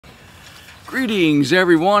Greetings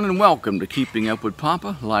everyone and welcome to Keeping Up with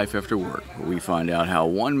Papa, Life After Work, where we find out how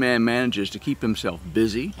one man manages to keep himself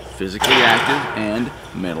busy, physically active, and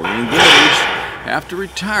mentally engaged after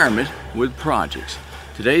retirement with projects.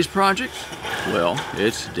 Today's project? Well,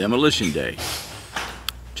 it's Demolition Day.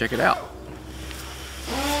 Check it out.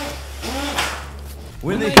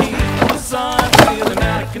 When the heat of the sun's feeling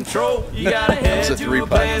out of control, you gotta head to a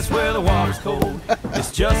place where the water's cold.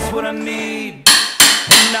 It's just what I need,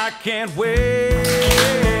 and I can't wait.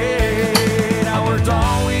 I worked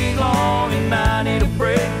all week long and I need a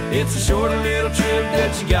break. It's a short little trip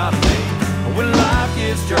that you gotta make when life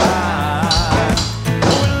gets dry.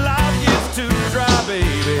 When life gets too dry,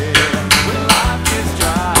 baby. When life gets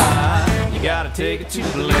dry, you gotta take it to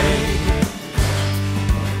the lake.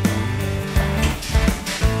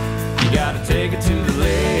 You gotta take it to the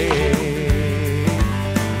lake.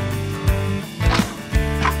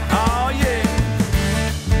 Oh yeah.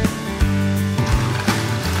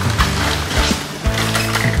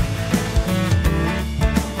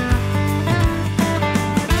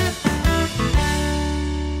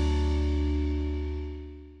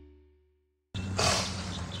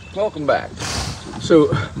 Welcome back.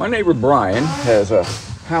 So my neighbor Brian has a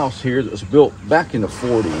house here that was built back in the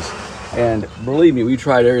 40s. And believe me, we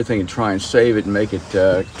tried everything to try and save it and make it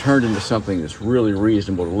turned into something that's really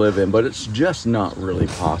reasonable to live in, but it's just not really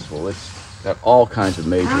possible. It's got all kinds of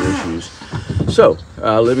major issues. So,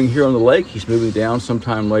 living here on the lake, he's moving down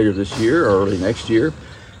sometime later this year or early next year,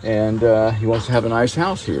 and he wants to have a nice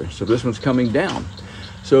house here. So this one's coming down.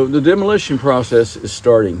 So the demolition process is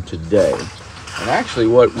starting today. And actually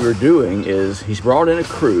what we're doing is he's brought in a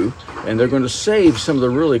crew, and they're going to save some of the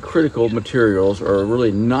really critical materials or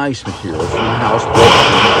really nice materials from the house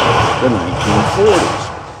built in the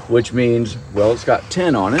 1940s, which means, well, it's got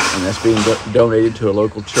tin on it, and that's being donated to a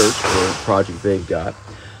local church for a project they've got.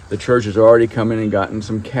 The church has already come in and gotten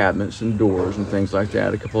some cabinets and doors and things like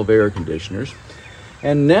that, a couple of air conditioners.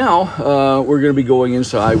 And now we're going to be going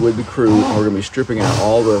inside with the crew, and we're going to be stripping out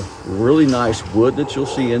all the really nice wood that you'll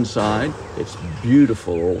see inside. It's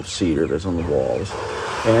beautiful old cedar that's on the walls.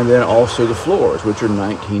 And then also the floors, which are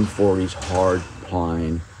 1940s hard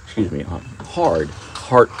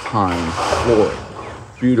heart pine flooring.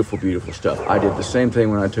 Beautiful, beautiful stuff. I did the same thing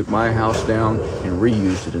when I took my house down and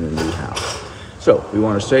reused it in a new house. So we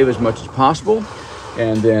want to save as much as possible.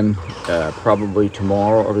 And then probably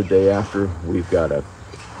tomorrow or the day after, we've got a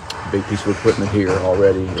big piece of equipment here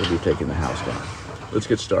already. We'll be taking the house down. Let's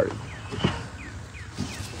get started.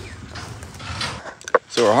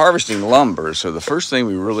 So we're harvesting lumber, so the first thing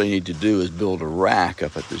we really need to do is build a rack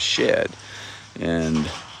up at the shed. And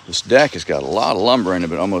this deck has got a lot of lumber in it,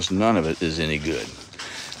 but almost none of it is any good.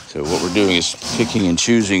 So what we're doing is picking and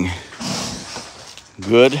choosing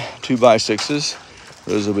good 2x6s.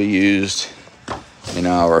 Those will be used in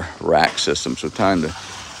our rack system. So time to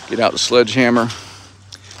get out the sledgehammer,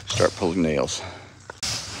 start pulling nails.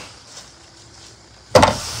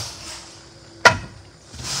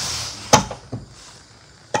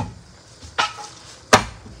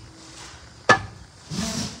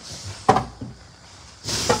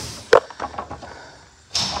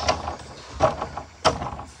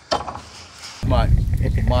 My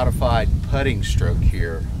modified putting stroke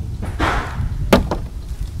here.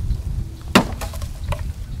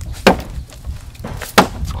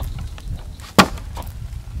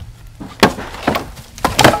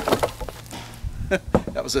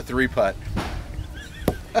 That was a 3-putt.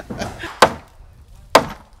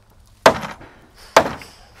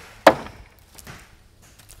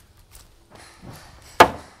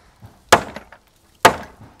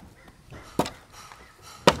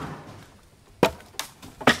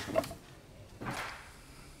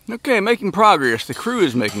 Okay, making progress. The crew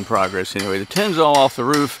is making progress anyway. The tin's all off the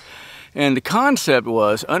roof, and the concept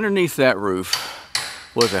was underneath that roof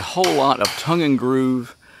was a whole lot of tongue and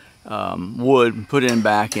groove wood put in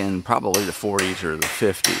back in probably the 40s or the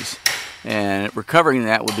 50s, and recovering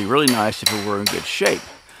that would be really nice if it were in good shape.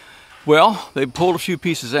 Well, they pulled a few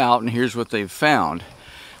pieces out, and here's what they've found.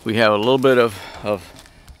 We have a little bit of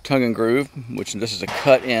tongue and groove, which this is a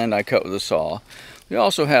cut end I cut with a saw. We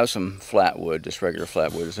also have some flat wood, just regular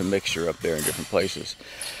flat wood. It's a mixture up there in different places.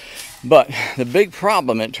 But the big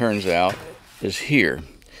problem, it turns out, is here.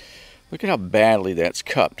 Look at how badly that's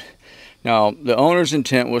cupped. Now, the owner's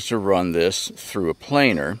intent was to run this through a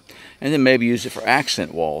planer and then maybe use it for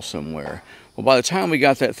accent wall somewhere. Well, by the time we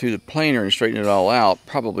got that through the planer and straightened it all out,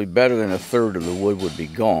 probably better than a third of the wood would be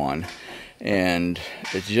gone. And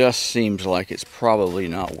it just seems like it's probably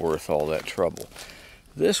not worth all that trouble.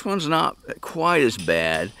 This one's not quite as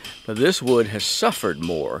bad, but this wood has suffered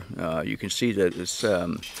more. You can see that it's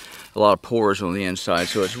a lot of pores on the inside,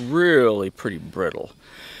 so it's really pretty brittle.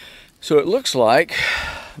 So it looks like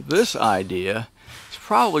this idea is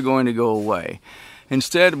probably going to go away.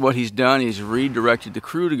 Instead, what he's done is redirected the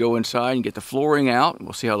crew to go inside and get the flooring out.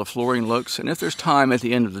 We'll see how the flooring looks, and if there's time at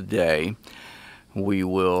the end of the day, we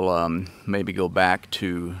will maybe go back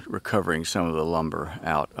to recovering some of the lumber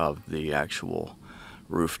out of the actual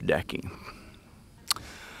roof decking.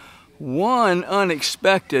 One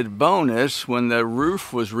unexpected bonus: when the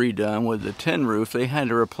roof was redone with the tin roof, they had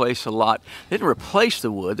to replace a lot. They didn't replace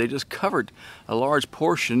the wood, they just covered a large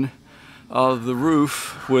portion of the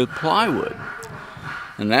roof with plywood.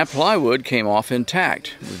 And that plywood came off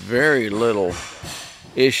intact, with very little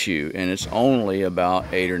issue, and it's only about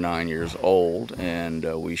 8 or 9 years old, and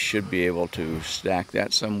we should be able to stack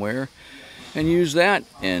that somewhere and use that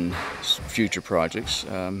in future projects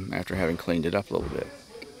after having cleaned it up a little bit.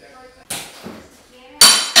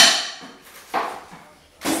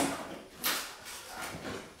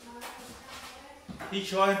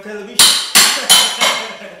 He's on television.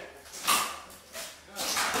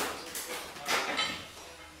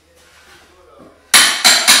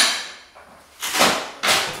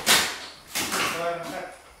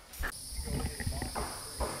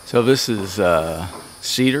 So this is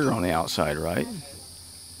cedar on the outside, right?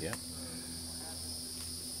 Yep.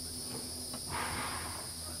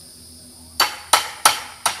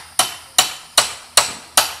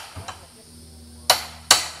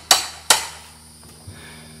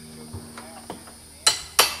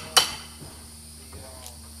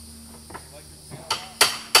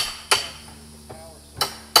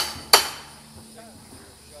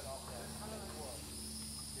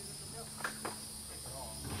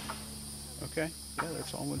 Okay, yeah,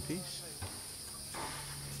 that's all one piece.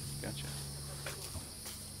 Gotcha.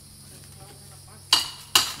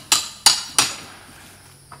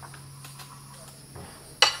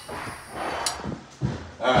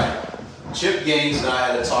 Alright, Chip Gaines and I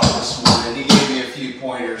had a talk this morning. He gave me a few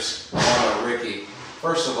pointers on a Ricky.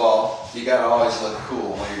 First of all, you gotta always look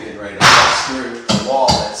cool when you're getting ready to pass through a wall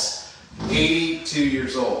that's 82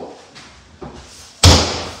 years old.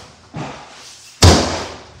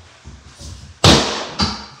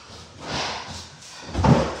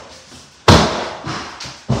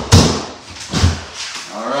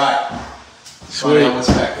 Sweet. What's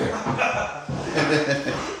back there?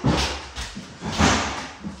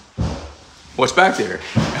 What's back there?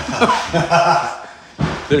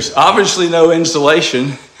 There's obviously no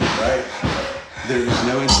insulation. Right. There's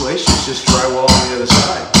no insulation, it's just drywall on the other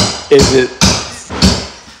side. Is it?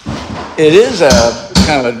 It is a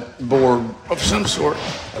kind of a board of some sort.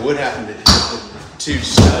 I would happen to hit the two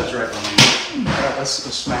studs right on the. All right, let's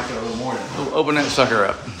smack it a little more. We'll open that sucker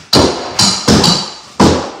up.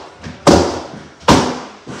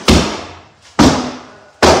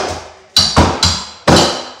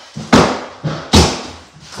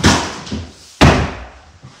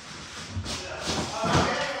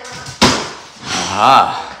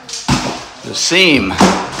 Ah, the seam. Is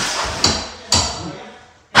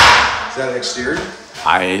that an exterior?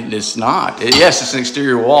 It's not. Yes, it's an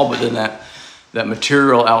exterior wall, but then that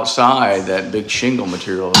material outside, that big shingle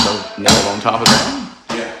material, is nailed on top of that.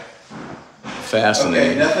 Yeah.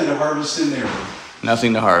 Fascinating. Okay, nothing to harvest in there.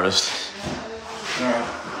 Nothing to harvest. All right.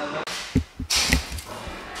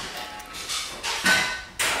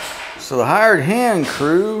 So the hired hand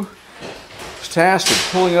crew was tasked with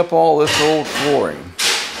pulling up all this old flooring.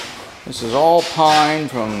 This is all pine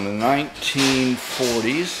from the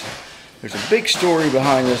 1940s. There's a big story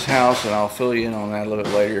behind this house, and I'll fill you in on that a little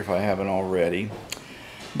bit later if I haven't already.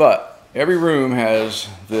 But every room has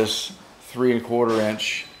this 3¼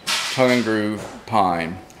 inch tongue and groove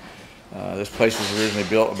pine. This place was originally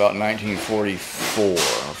built about 1944 or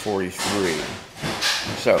 43.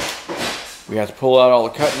 So we have to pull out all the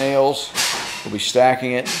cut nails. We'll be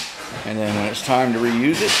stacking it, and then when it's time to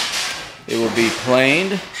reuse it, it will be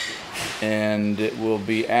planed, and it will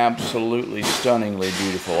be absolutely stunningly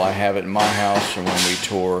beautiful. I have it in my house from when we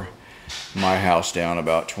tore my house down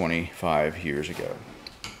about 25 years ago.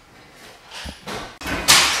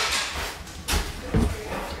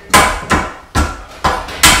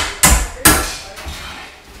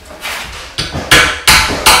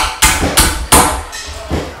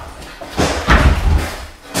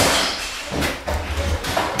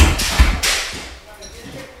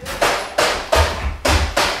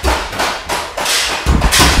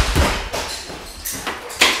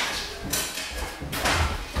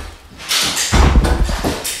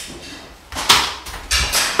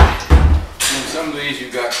 Some of these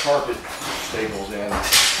you've got carpet staples in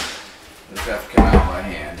that have to come out by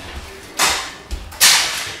hand.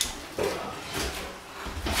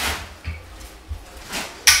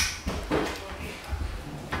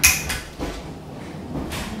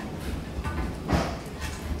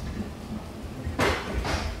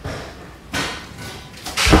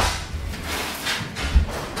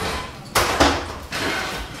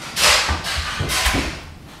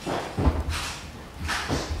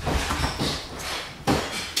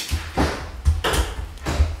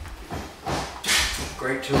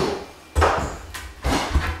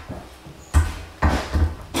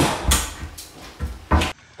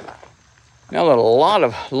 Now that a lot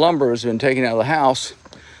of lumber has been taken out of the house,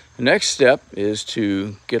 the next step is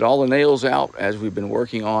to get all the nails out as we've been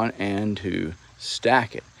working on and to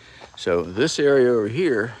stack it. So this area over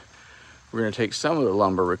here, we're going to take some of the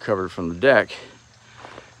lumber recovered from the deck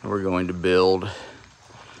and we're going to build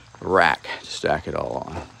a rack to stack it all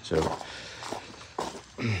on. So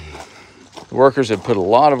the workers have put a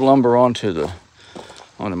lot of lumber onto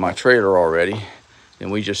my trailer already,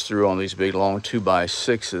 and we just threw on these big long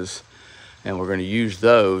 2x6s, and we're going to use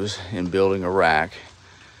those in building a rack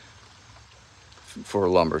for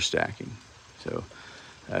lumber stacking. So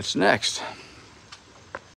that's next.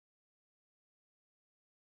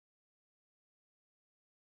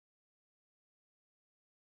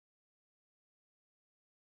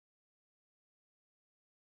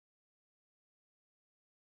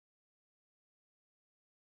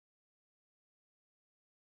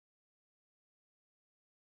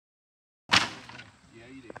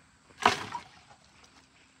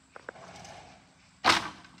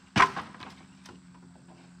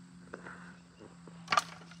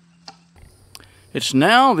 It's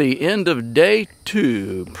now the end of day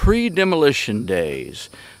 2, pre-demolition days.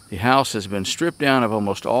 The house has been stripped down of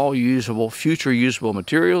almost all future usable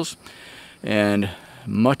materials, and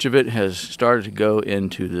much of it has started to go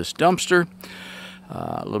into this dumpster.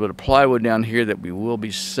 A little bit of plywood down here that we will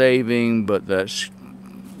be saving, but that's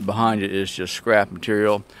behind it is just scrap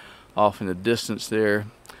material. Off in the distance there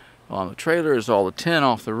on the trailer is all the tin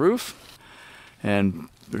off the roof, and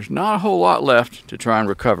there's not a whole lot left to try and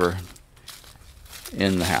recover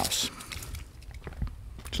in the house.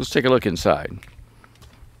 So let's take a look inside.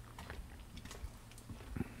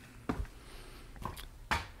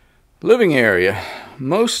 Living area.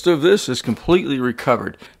 Most of this is completely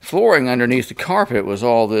recovered. Flooring underneath the carpet was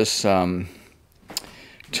all this tongue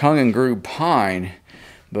and groove pine,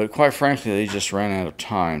 but quite frankly they just ran out of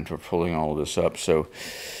time for pulling all of this up. So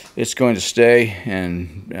it's going to stay,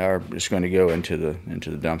 and it's going to go into the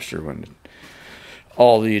dumpster when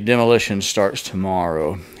all the demolition starts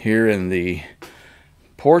tomorrow. Here in the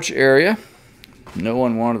porch area, no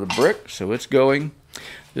one wanted the brick, so it's going.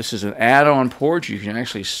 This is an add-on porch. You can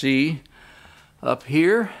actually see up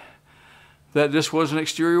here that this was an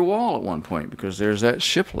exterior wall at one point, because there's that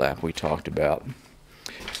shiplap we talked about.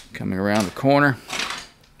 Coming around the corner,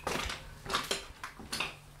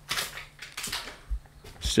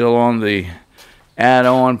 still on the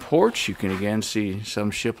add-on porch, you can again see some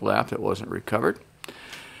shiplap that wasn't recovered.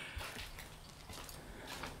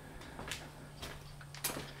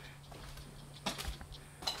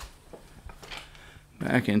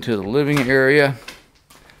 Back into the living area.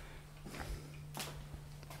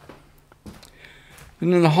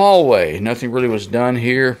 And in the hallway, nothing really was done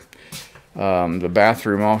here. The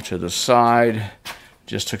bathroom off to the side,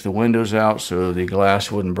 just took the windows out so the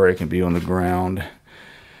glass wouldn't break and be on the ground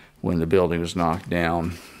when the building was knocked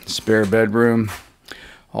down. Spare bedroom.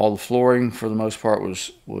 All the flooring for the most part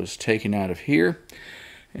was taken out of here,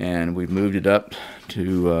 and we've moved it up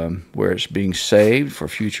to where it's being saved for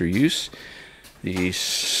future use. The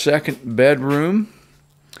second bedroom,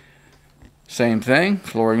 same thing.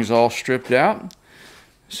 Flooring is all stripped out.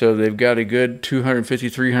 So they've got a good 250,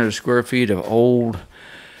 300 square feet of old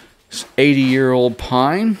 80-year-old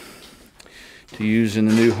pine to use in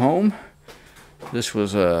the new home. This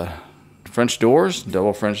was French doors,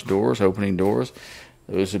 double French doors, opening doors.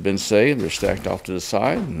 Those have been saved. They're stacked off to the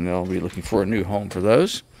side, and they'll be looking for a new home for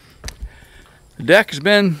those. The deck has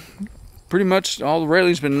been pretty much, all the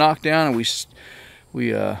railings been knocked down, and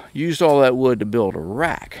we used all that wood to build a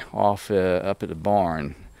rack off up at the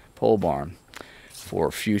barn, pole barn, for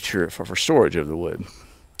storage of the wood.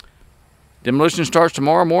 Demolition starts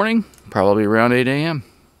tomorrow morning, probably around 8 a.m.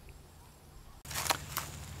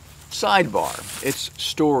 Sidebar, it's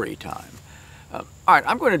story time. All right,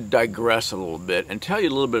 I'm going to digress a little bit and tell you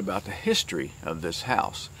a little bit about the history of this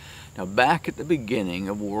house. Now, back at the beginning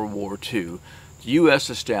of World War II, the U.S.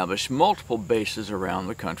 established multiple bases around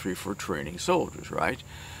the country for training soldiers, right?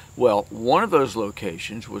 Well, one of those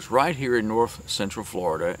locations was right here in north central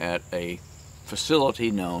Florida at a facility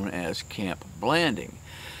known as Camp Blanding.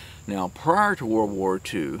 Now, prior to World War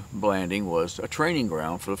II, Blanding was a training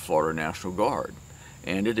ground for the Florida National Guard,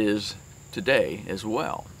 and it is today as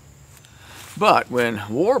well. But when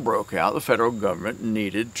war broke out, the federal government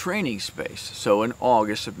needed training space. So in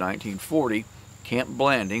August of 1940, Camp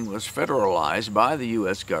Blanding was federalized by the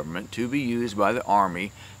U.S. government to be used by the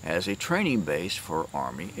Army as a training base for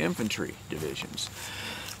Army infantry divisions.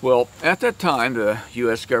 Well, at that time, the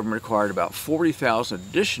U.S. government acquired about 40,000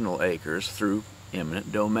 additional acres through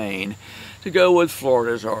eminent domain to go with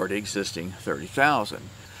Florida's already existing 30,000.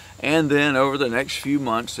 And then over the next few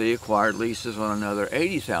months, they acquired leases on another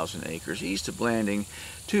 80,000 acres east of Blanding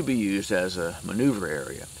to be used as a maneuver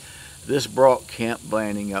area. This brought Camp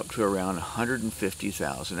Blanding up to around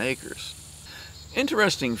 150,000 acres.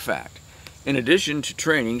 Interesting fact, in addition to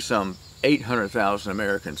training some 800,000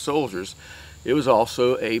 American soldiers, it was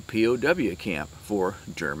also a POW camp for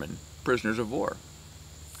German prisoners of war.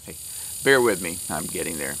 Hey, bear with me, I'm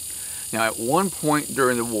getting there. Now, at one point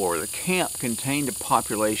during the war, the camp contained a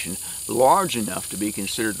population large enough to be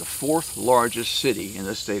considered the 4th largest city in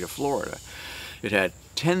the state of Florida. It had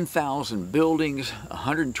 10,000 buildings,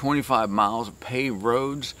 125 miles of paved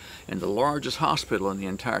roads, and the largest hospital in the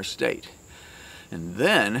entire state. And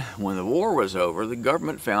then, when the war was over, the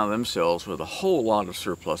government found themselves with a whole lot of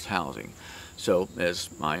surplus housing. So, as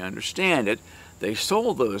I understand it, they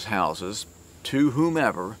sold those houses to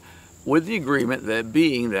whomever with the agreement that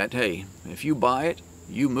being that, hey, if you buy it,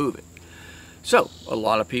 you move it. So, a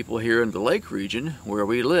lot of people here in the lake region where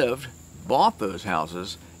we lived bought those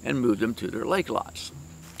houses and moved them to their lake lots.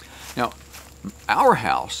 Now, our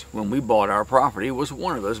house, when we bought our property, was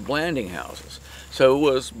one of those Blanding houses. So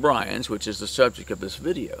was Brian's, which is the subject of this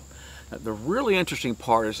video. Now, the really interesting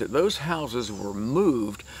part is that those houses were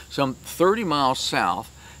moved some 30 miles south,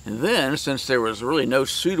 and then, since there was really no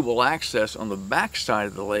suitable access on the back side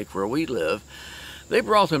of the lake where we live, they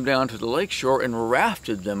brought them down to the lake shore and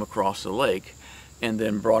rafted them across the lake, and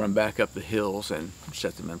then brought them back up the hills and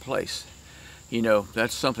set them in place. You know,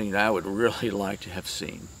 that's something that I would really like to have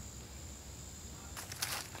seen.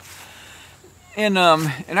 In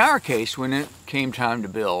our case, when it came time to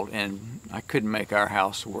build, and I couldn't make our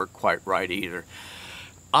house work quite right either,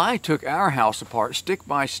 I took our house apart stick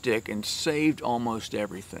by stick and saved almost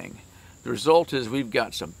everything. The result is we've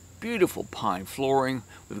got some beautiful pine flooring,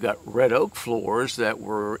 we've got red oak floors that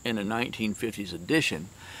were in a 1950s addition,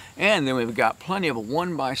 and then we've got plenty of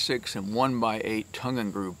 1x6 and 1x8 tongue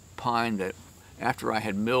and groove pine that, after I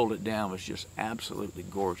had milled it down, was just absolutely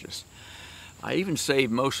gorgeous. I even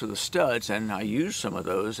saved most of the studs, and I used some of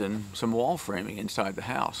those in some wall framing inside the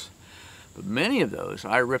house. But many of those,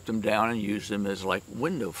 I ripped them down and used them as like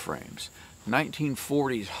window frames.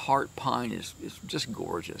 1940s heart pine is just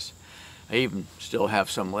gorgeous. I even still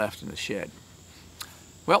have some left in the shed.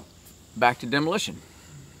 Well, back to demolition.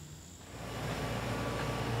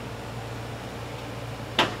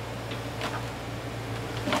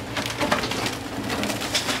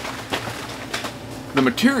 The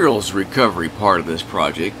materials recovery part of this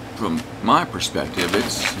project, from my perspective,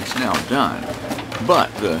 it's now done.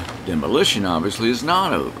 But the demolition obviously is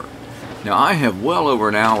not over. Now, I have well over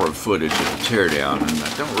an hour of footage of the teardown, and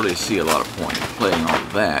I don't really see a lot of point in playing all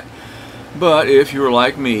of that. But if you're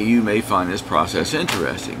like me, you may find this process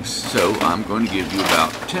interesting. So I'm going to give you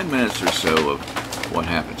about 10 minutes or so of what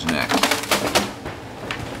happens next.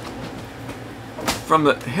 From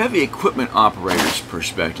the heavy equipment operator's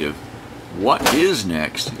perspective, what is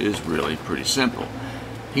next is really pretty simple.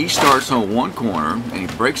 He starts on one corner and he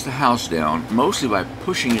breaks the house down mostly by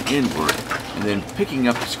pushing it inward and then picking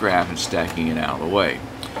up the scrap and stacking it out of the way.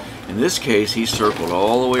 In this case, he circled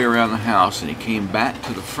all the way around the house and he came back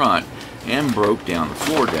to the front and broke down the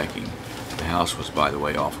floor decking. The house was, by the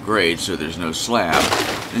way, off grade, so there's no slab.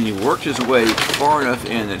 And he worked his way far enough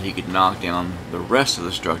in that he could knock down the rest of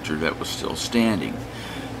the structure that was still standing,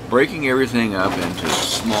 breaking everything up into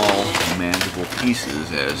small, manageable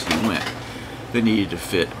pieces as he went that needed to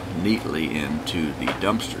fit neatly into the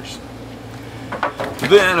dumpsters.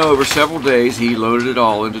 Then, over several days, he loaded it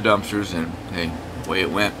all into dumpsters, and hey, away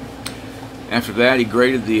it went. After that, he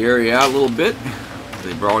graded the area out a little bit.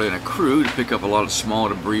 They brought in a crew to pick up a lot of small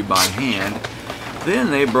debris by hand.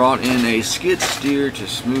 Then they brought in a skid steer to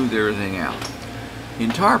smooth everything out. The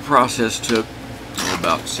entire process took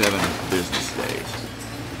about 7 business days.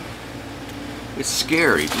 It's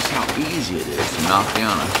scary just how easy it is to knock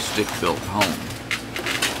down a stick-built home.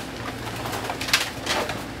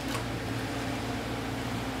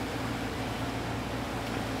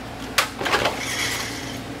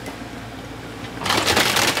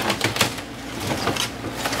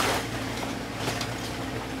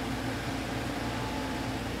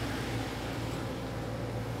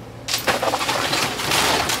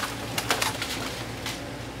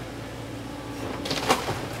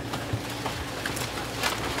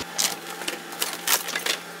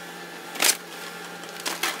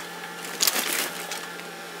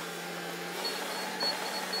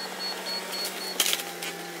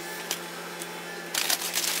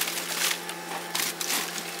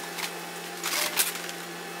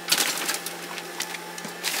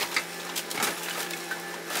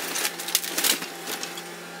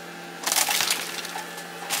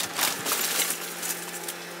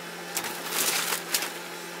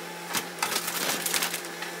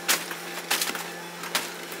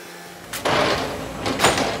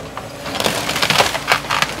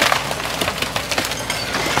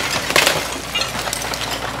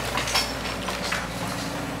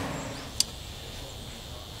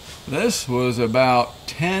 This was about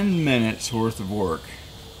 10 minutes worth of work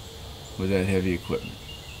with that heavy equipment.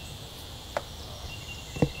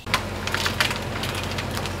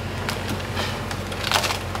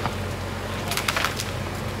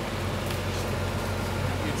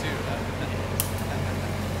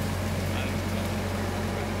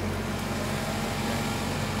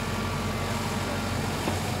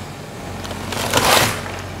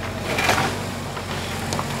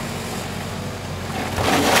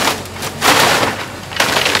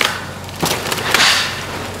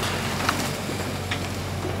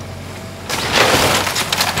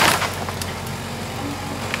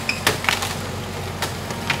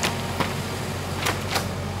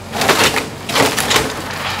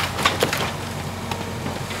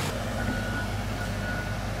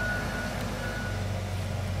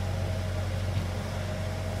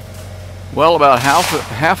 Well, about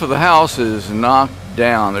half of the house is knocked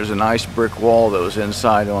down. There's a nice brick wall that was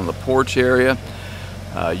inside on the porch area,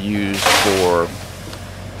 used for,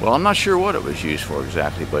 well, I'm not sure what it was used for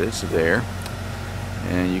exactly, but it's there.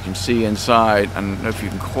 And you can see inside, I don't know if you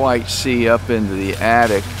can quite see up into the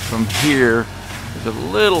attic from here. There's a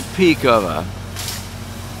little peak of a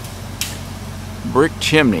brick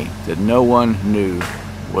chimney that no one knew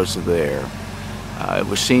was there. It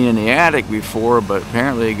was seen in the attic before, but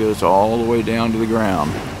apparently it goes all the way down to the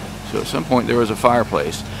ground. So at some point there was a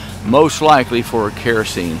fireplace, most likely for a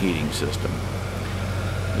kerosene heating system.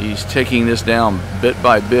 He's taking this down bit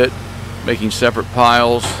by bit, making separate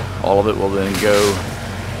piles. All of it will then go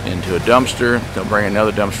into a dumpster. They'll bring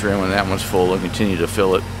another dumpster in when that one's full and continue to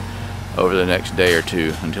fill it over the next day or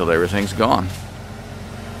two until everything's gone.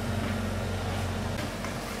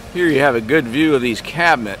 Here you have a good view of these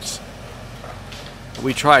cabinets.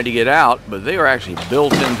 We tried to get out, but they were actually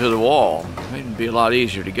built into the wall. They'd be a lot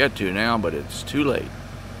easier to get to now, but it's too late.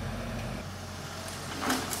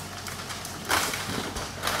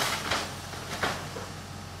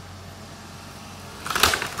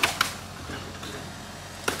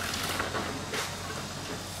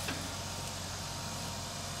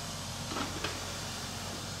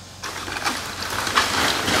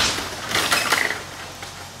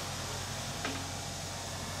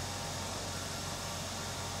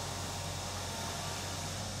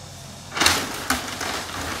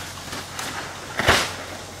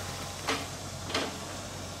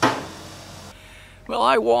 Well,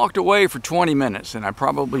 I walked away for 20 minutes, and I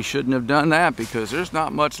probably shouldn't have done that because there's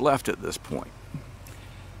not much left at this point.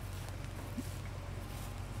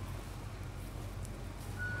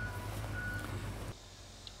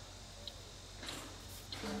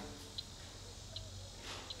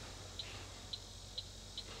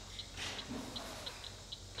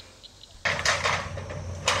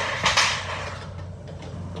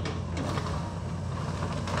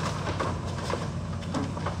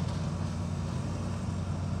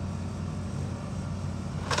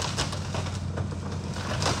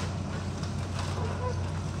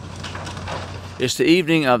 It's the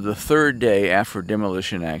evening of the third day after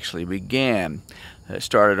demolition actually began. It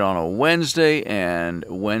started on a Wednesday, and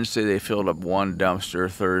Wednesday they filled up one dumpster.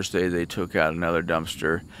 Thursday they took out another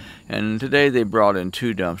dumpster, and today they brought in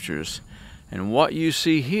 2 dumpsters. And what you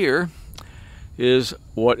see here is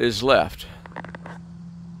what is left.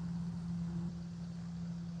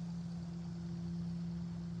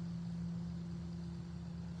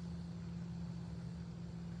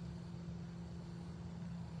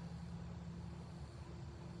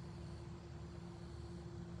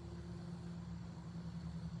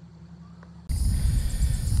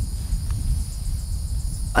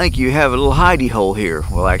 I think you have a little hidey hole here.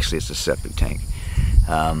 Well, actually it's a septic tank.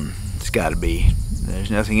 It's got to be. There's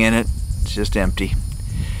nothing in it. It's just empty.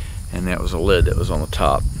 And that was a lid that was on the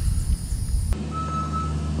top.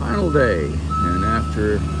 Final day, and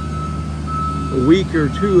after a week or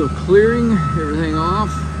 2 of clearing everything off,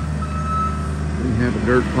 we have a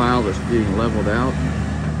dirt pile that's being leveled out.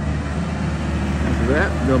 After that,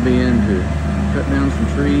 they'll be in to cut down some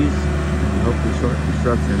trees and hopefully start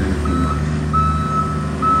construction in a few months.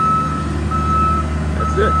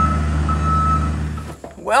 That's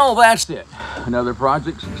it. Well, that's it. Another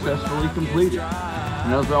project successfully completed.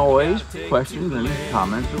 And as always, questions and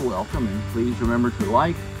comments are welcome. And please remember to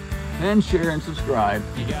like and share and subscribe.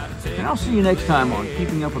 And I'll see you next time on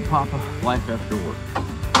Keeping Up with Papa, Life After Work.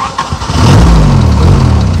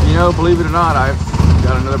 You know, believe it or not, I've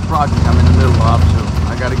got another project I'm in the middle of, so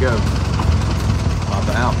I gotta go.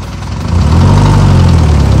 Papa out.